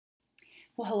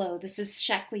Well, hello, this is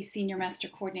Shackley Senior Master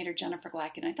Coordinator Jennifer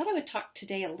Glack, and I thought I would talk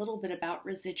today a little bit about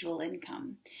residual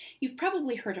income. You've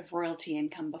probably heard of royalty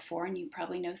income before, and you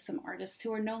probably know some artists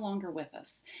who are no longer with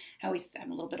us. I'm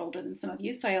a little bit older than some of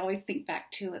you, so I always think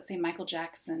back to, let's say, Michael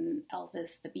Jackson,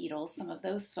 Elvis, the Beatles, some of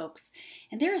those folks,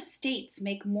 and their estates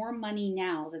make more money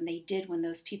now than they did when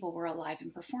those people were alive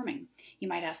and performing. You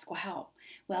might ask, well, how?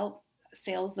 Well,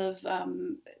 sales of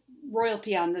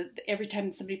royalty on every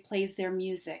time somebody plays their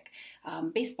music,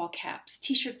 baseball caps,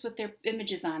 t-shirts with their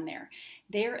images on there.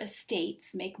 Their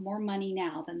estates make more money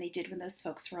now than they did when those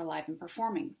folks were alive and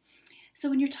performing. So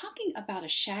when you're talking about a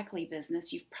Shackley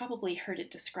business, you've probably heard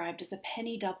it described as a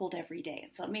penny doubled every day.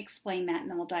 And so let me explain that, and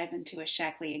then we'll dive into a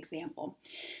Shackley example.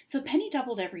 So a penny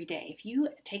doubled every day. If you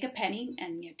take a penny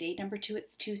and day number 2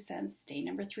 it's 2 cents, day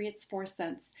number 3 it's 4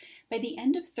 cents, by the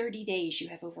end of 30 days you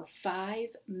have over $5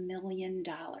 million.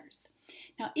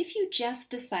 Now, if you just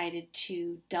decided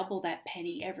to double that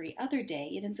penny every other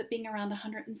day, it ends up being around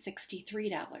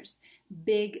 $163.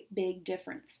 Big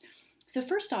difference. So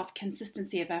first off,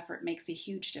 consistency of effort makes a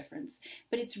huge difference,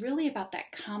 but it's really about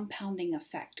that compounding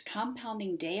effect,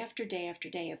 compounding day after day after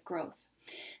day of growth.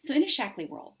 So in a Shackley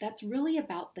world, that's really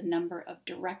about the number of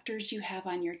directors you have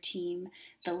on your team,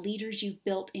 the leaders you've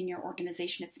built in your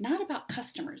organization. It's not about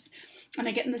customers. And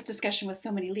I get in this discussion with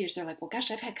so many leaders, they're like, well,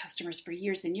 gosh, I've had customers for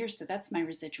years and years, so that's my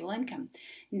residual income.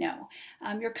 No,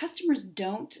 your customers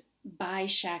don't buy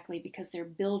Shackley because they're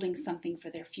building something for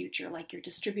their future, like your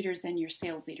distributors and your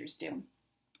sales leaders do.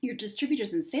 Your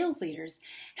distributors and sales leaders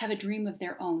have a dream of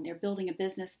their own. They're building a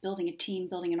business, building a team,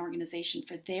 building an organization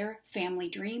for their family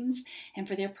dreams and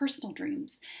for their personal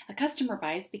dreams. A customer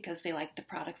buys because they like the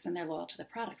products and they're loyal to the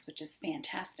products, which is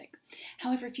fantastic.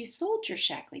 However, if you sold your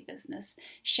Shackley business,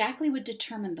 Shackley would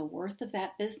determine the worth of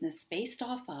that business based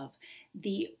off of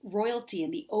the royalty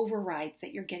and the overrides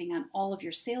that you're getting on all of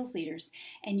your sales leaders,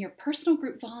 and your personal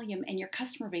group volume and your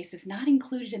customer base is not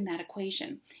included in that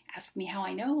equation. Ask me how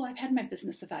I know. Well, I've had my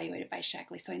business evaluated by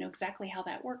Shackley, so I know exactly how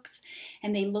that works.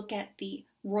 And they look at the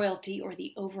royalty or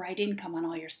the override income on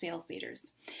all your sales leaders.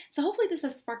 So hopefully this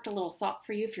has sparked a little thought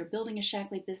for you. If you're building a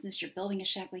Shackley business, you're building a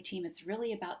Shackley team, it's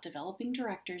really about developing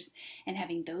directors and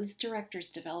having those directors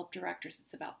develop directors.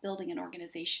 It's about building an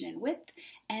organization in width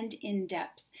and in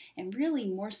depth, and really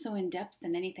more so in depth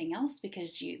than anything else,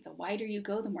 because the wider you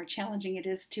go, the more challenging it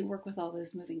is to work with all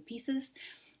those moving pieces.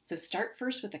 So start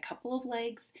first with a couple of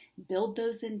legs, build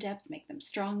those in depth, make them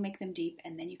strong, make them deep,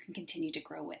 and then you can continue to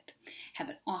grow with. Have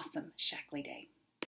an awesome Shackley day.